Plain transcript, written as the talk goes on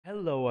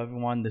Hello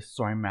everyone, this is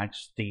Soaring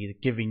Majesty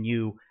giving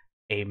you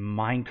a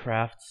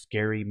Minecraft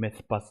scary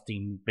myth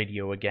busting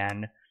video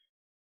again.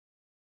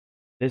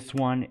 This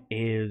one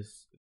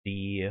is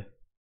the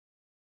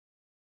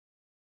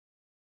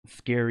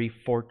Scary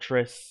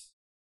Fortress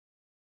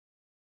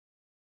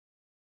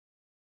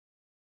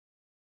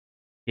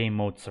Game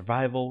Mode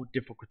Survival,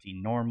 difficulty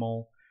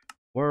normal,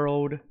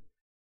 world,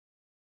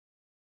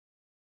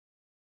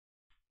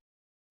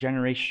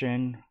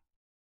 generation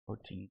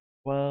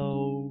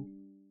 1412.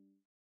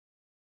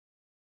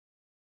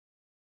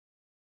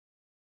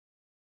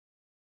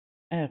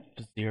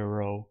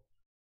 F0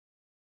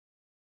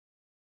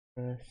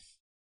 press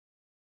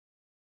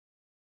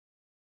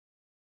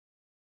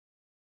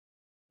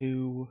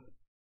 2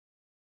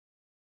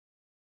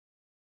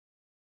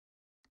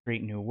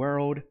 create new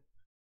world.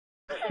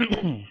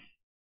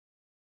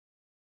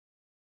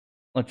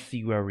 Let's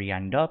see where we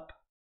end up.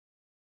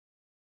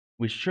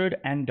 We should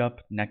end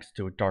up next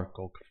to a dark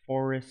oak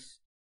forest.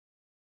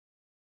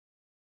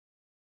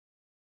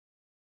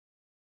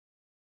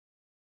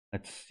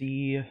 Let's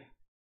see.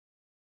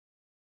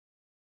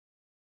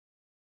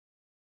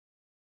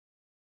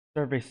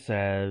 Survey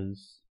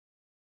says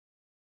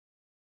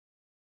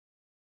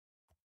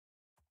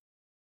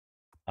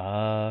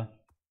no,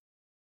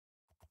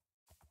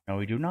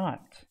 we do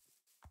not.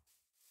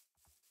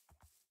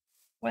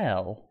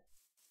 Well,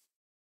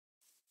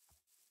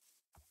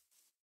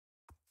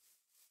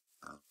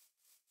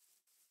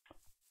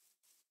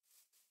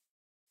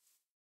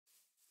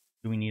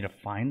 do we need to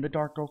find the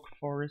dark oak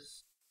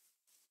forest?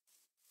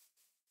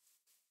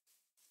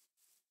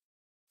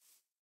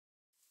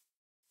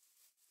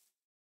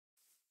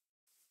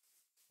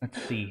 Let's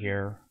see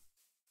here.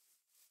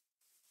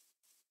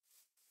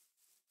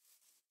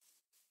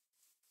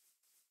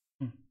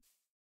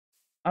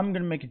 I'm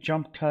gonna make a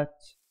jump cut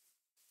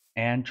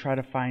and try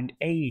to find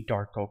a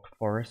dark oak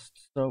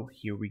forest. So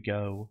here we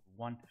go.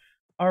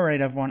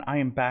 Alright everyone, I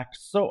am back.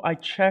 So I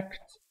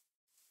checked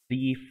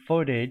the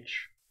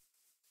footage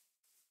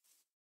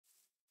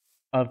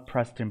of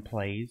Preston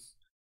Plays,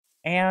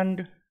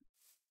 and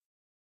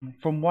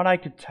from what I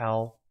could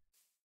tell,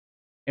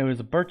 it was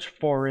a birch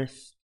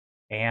forest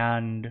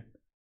and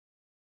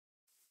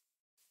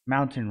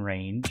mountain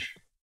range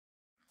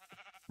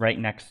right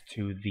next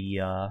to the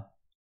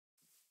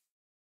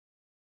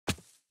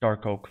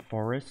dark oak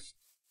forest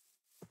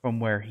from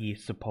where he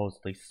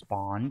supposedly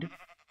spawned.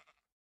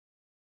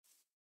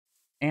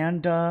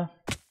 And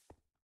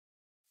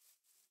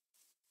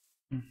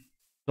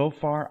so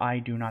far I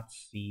do not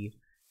see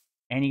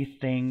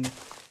anything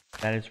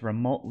that is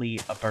remotely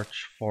a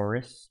birch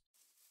forest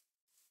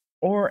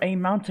or a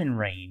mountain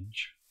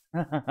range.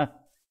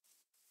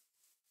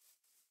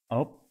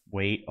 Oh,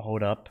 wait,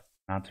 hold up.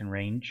 Mountain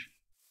range.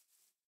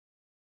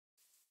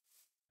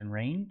 Mountain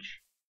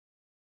range?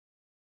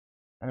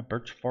 Is that a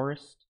birch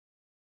forest?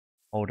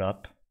 Hold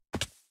up.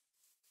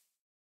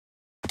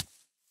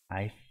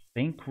 I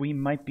think we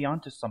might be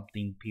onto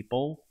something,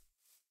 people.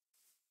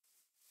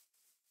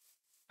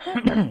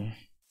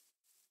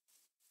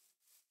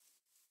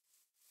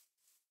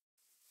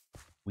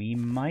 We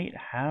might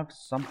have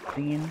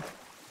something.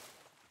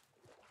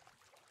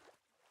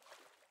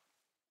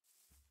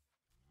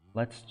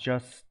 Let's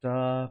just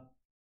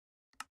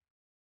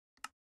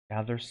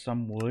gather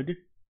some wood.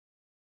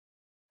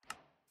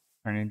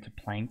 Turn it into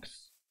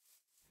planks.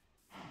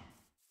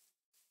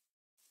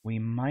 We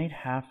might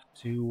have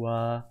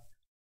to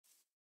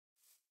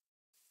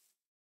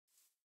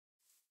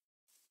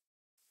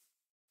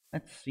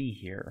let's see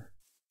here.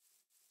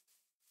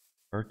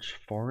 Birch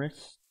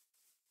forest.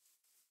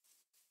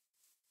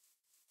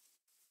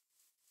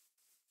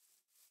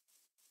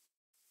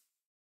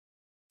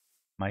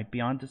 Might be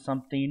onto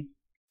something.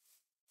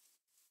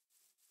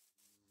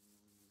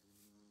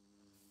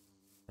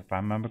 If I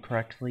remember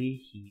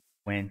correctly, he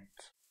went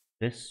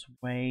this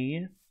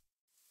way.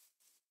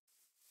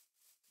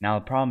 Now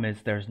the problem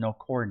is there's no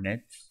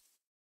coordinates.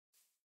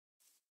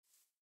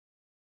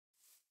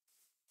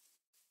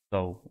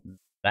 So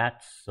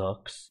that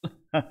sucks.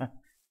 So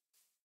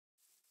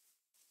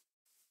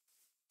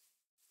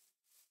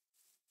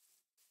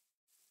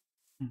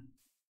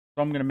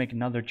I'm gonna make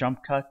another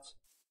jump cut.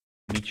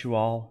 Meet you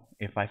all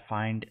if I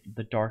find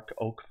the dark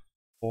oak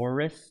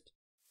forest.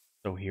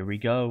 So here we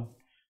go.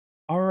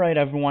 Alright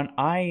everyone,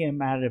 I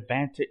am at an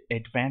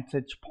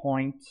advantage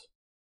point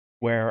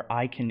where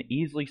I can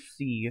easily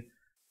see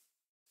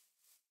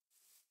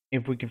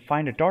if we can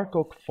find a dark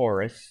oak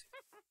forest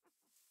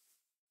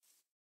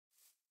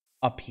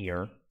up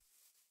here.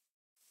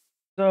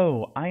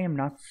 So I am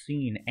not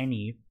seeing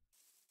any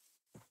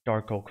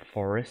dark oak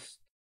forest.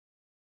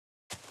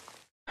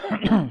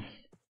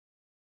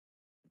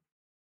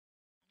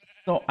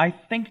 So I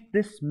think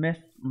this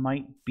myth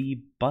might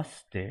be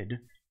busted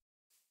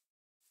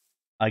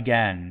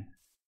again.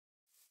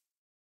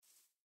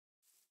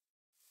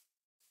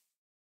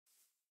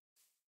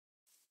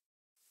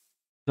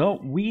 So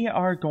we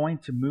are going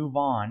to move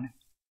on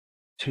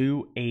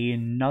to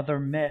another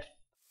myth.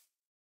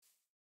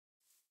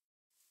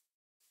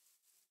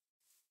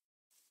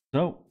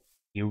 So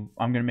I'm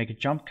going to make a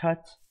jump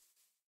cut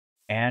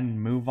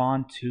and move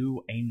on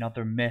to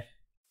another myth.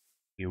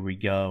 Here we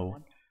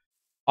go.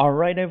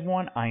 Alright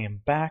everyone, I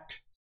am back.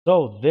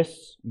 So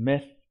this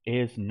myth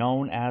is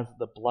known as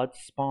the Blood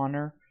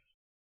Spawner.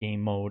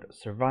 Game mode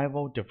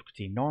survival,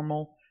 difficulty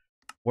normal,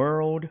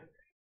 world,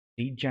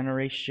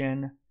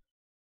 degeneration,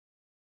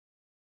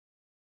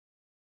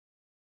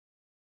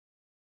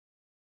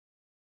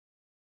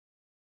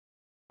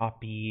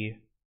 copy,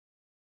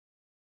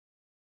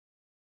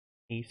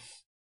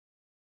 paste,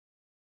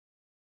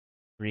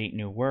 create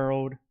new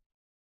world.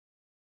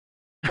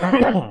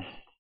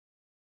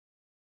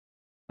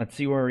 Let's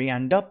see where we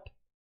end up.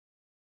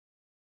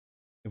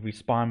 If we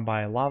spawn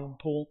by a lava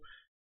pool,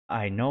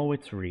 I know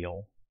it's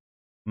real.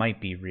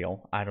 Might be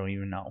real, I don't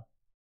even know.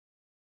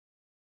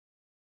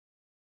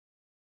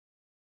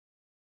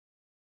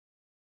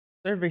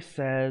 Survey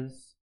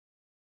says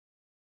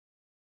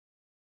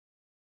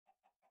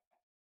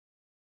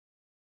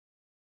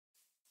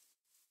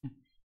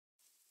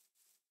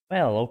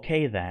well,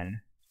 okay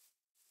then.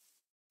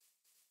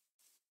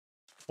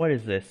 What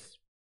is this?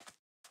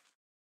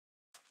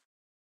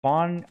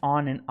 Spawn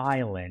on an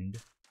island.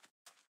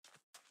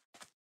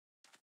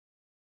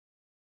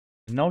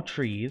 No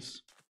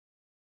trees.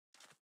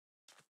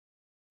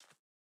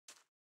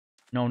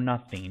 No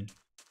nothing.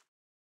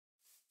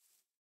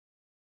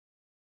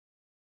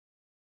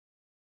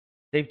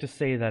 Safe to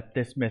say that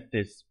this myth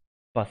is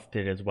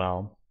busted as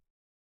well.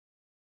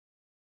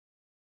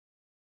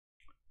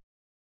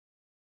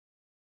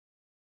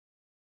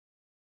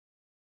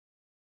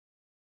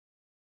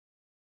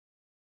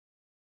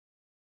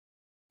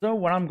 So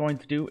what I'm going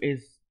to do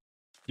is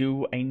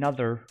do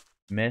another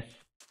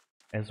myth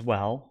as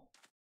well.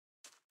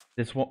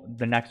 This one,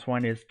 the next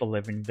one is the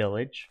Living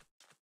Village.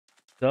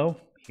 So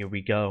here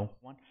we go.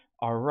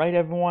 Alright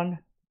everyone,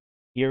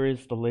 here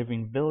is the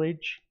Living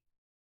Village.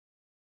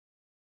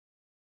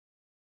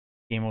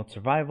 Game mode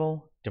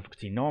survival,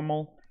 difficulty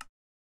normal.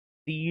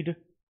 Seed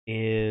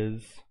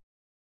is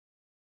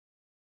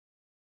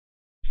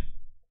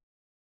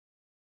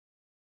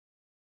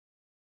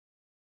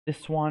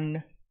this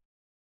one.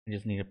 I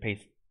just need to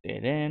paste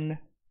it in.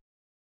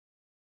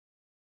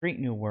 Create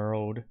new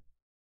world.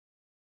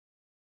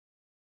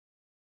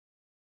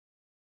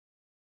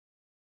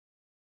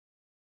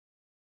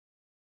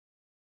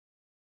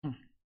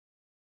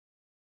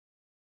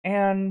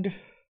 And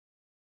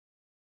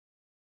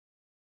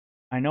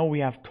I know we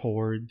have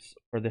chords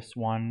for this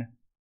one.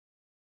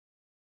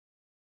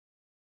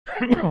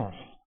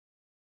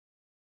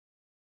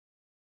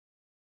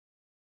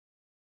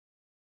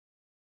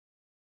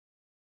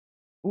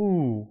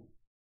 Ooh.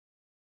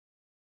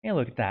 Hey,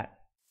 look at that.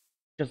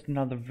 Just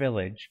another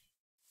village.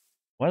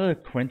 What are the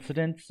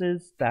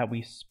coincidences that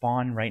we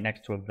spawn right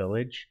next to a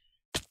village?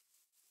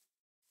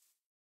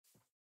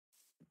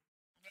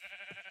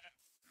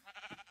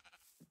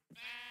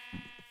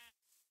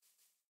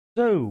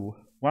 So,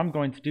 what I'm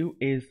going to do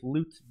is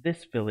loot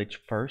this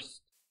village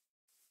first.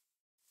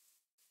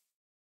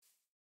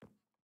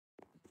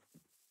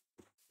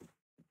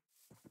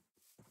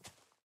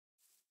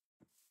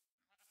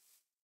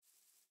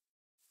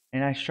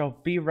 And I shall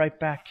be right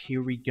back.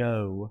 Here we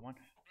go.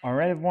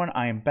 Alright everyone,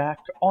 I am back.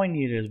 All I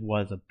needed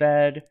was a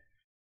bed.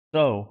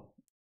 So,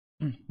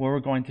 what we're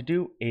going to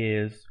do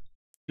is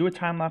do a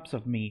time lapse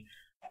of me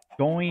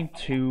going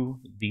to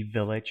the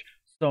village.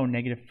 So,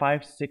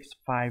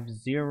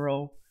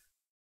 -5650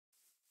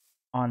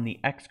 on the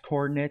X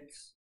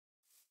coordinates.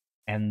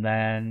 And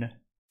then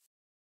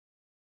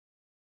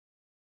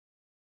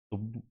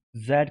the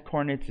Z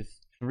coordinates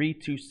is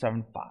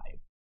 3275.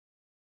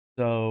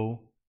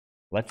 So,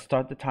 let's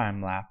start the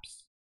time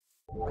lapse.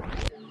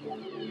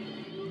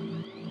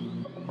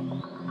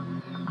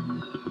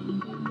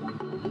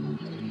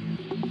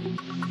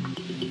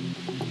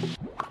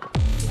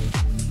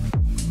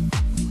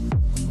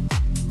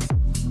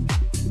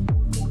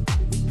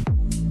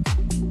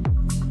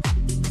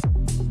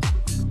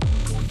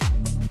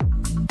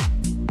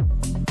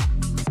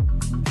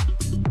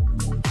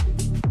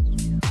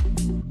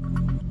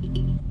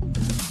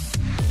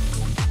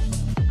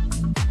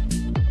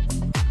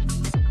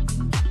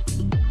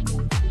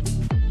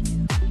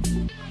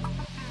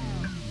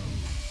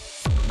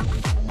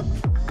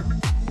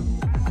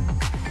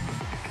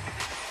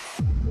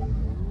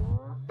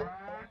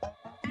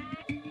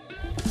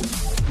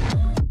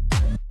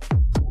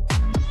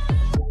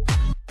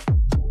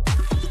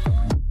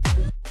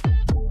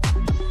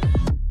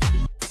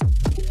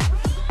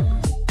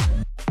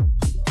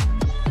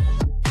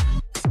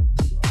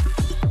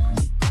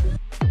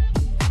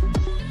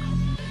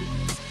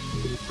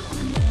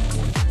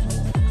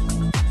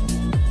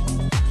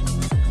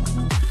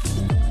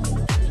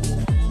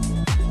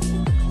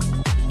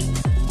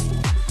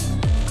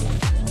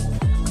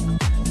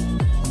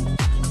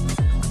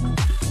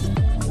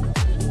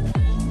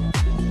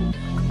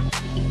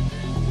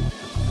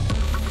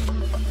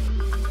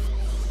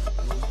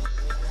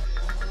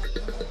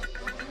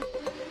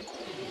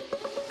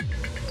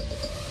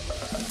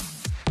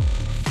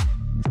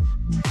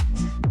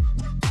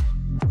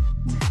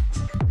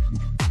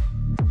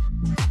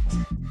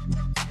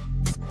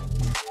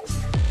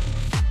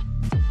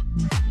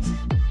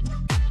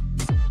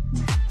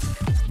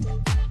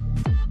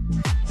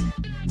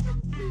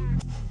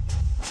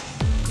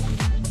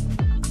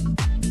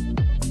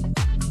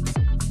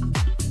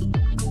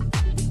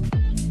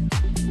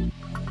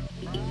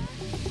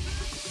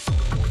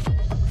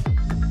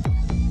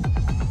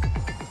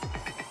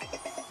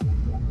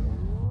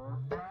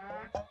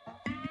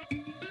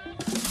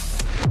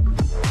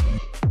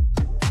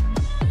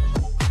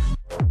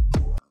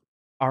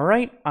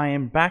 Alright, I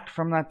am back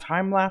from that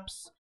time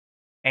lapse,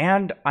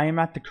 and I am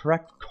at the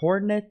correct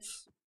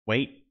coordinates.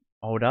 Wait,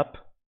 hold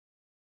up.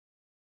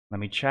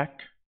 Let me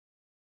check.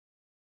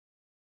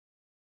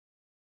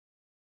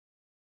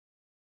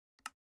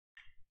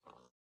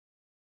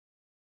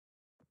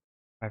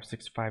 Five,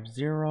 6, 5,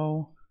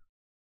 0.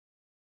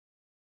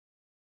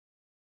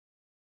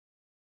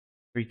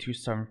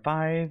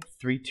 3275,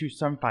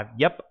 3275.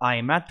 Yep, I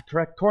am at the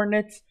correct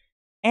coordinates.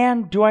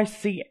 And do I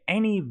see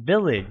any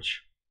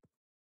village?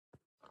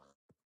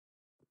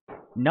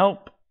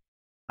 Nope,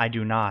 I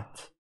do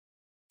not.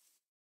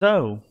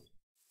 So,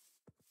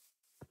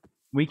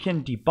 we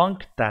can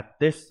debunk that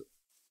this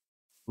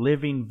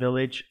living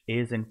village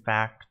is in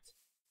fact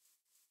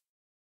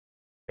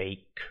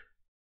fake.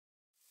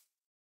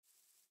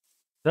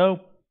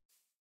 So,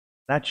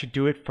 that should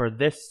do it for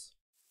this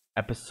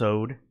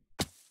episode.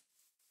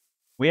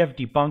 We have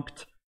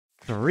debunked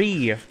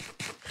 3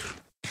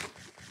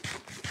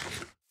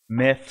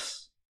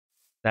 myths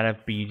that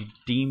have been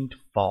deemed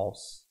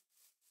false.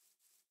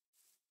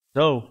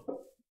 So,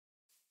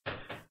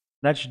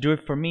 that should do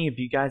it for me. If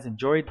you guys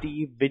enjoyed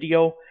the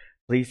video,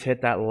 please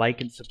hit that like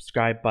and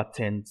subscribe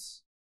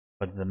buttons.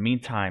 But in the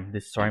meantime,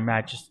 this is Soaring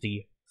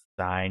Majesty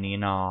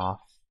signing off.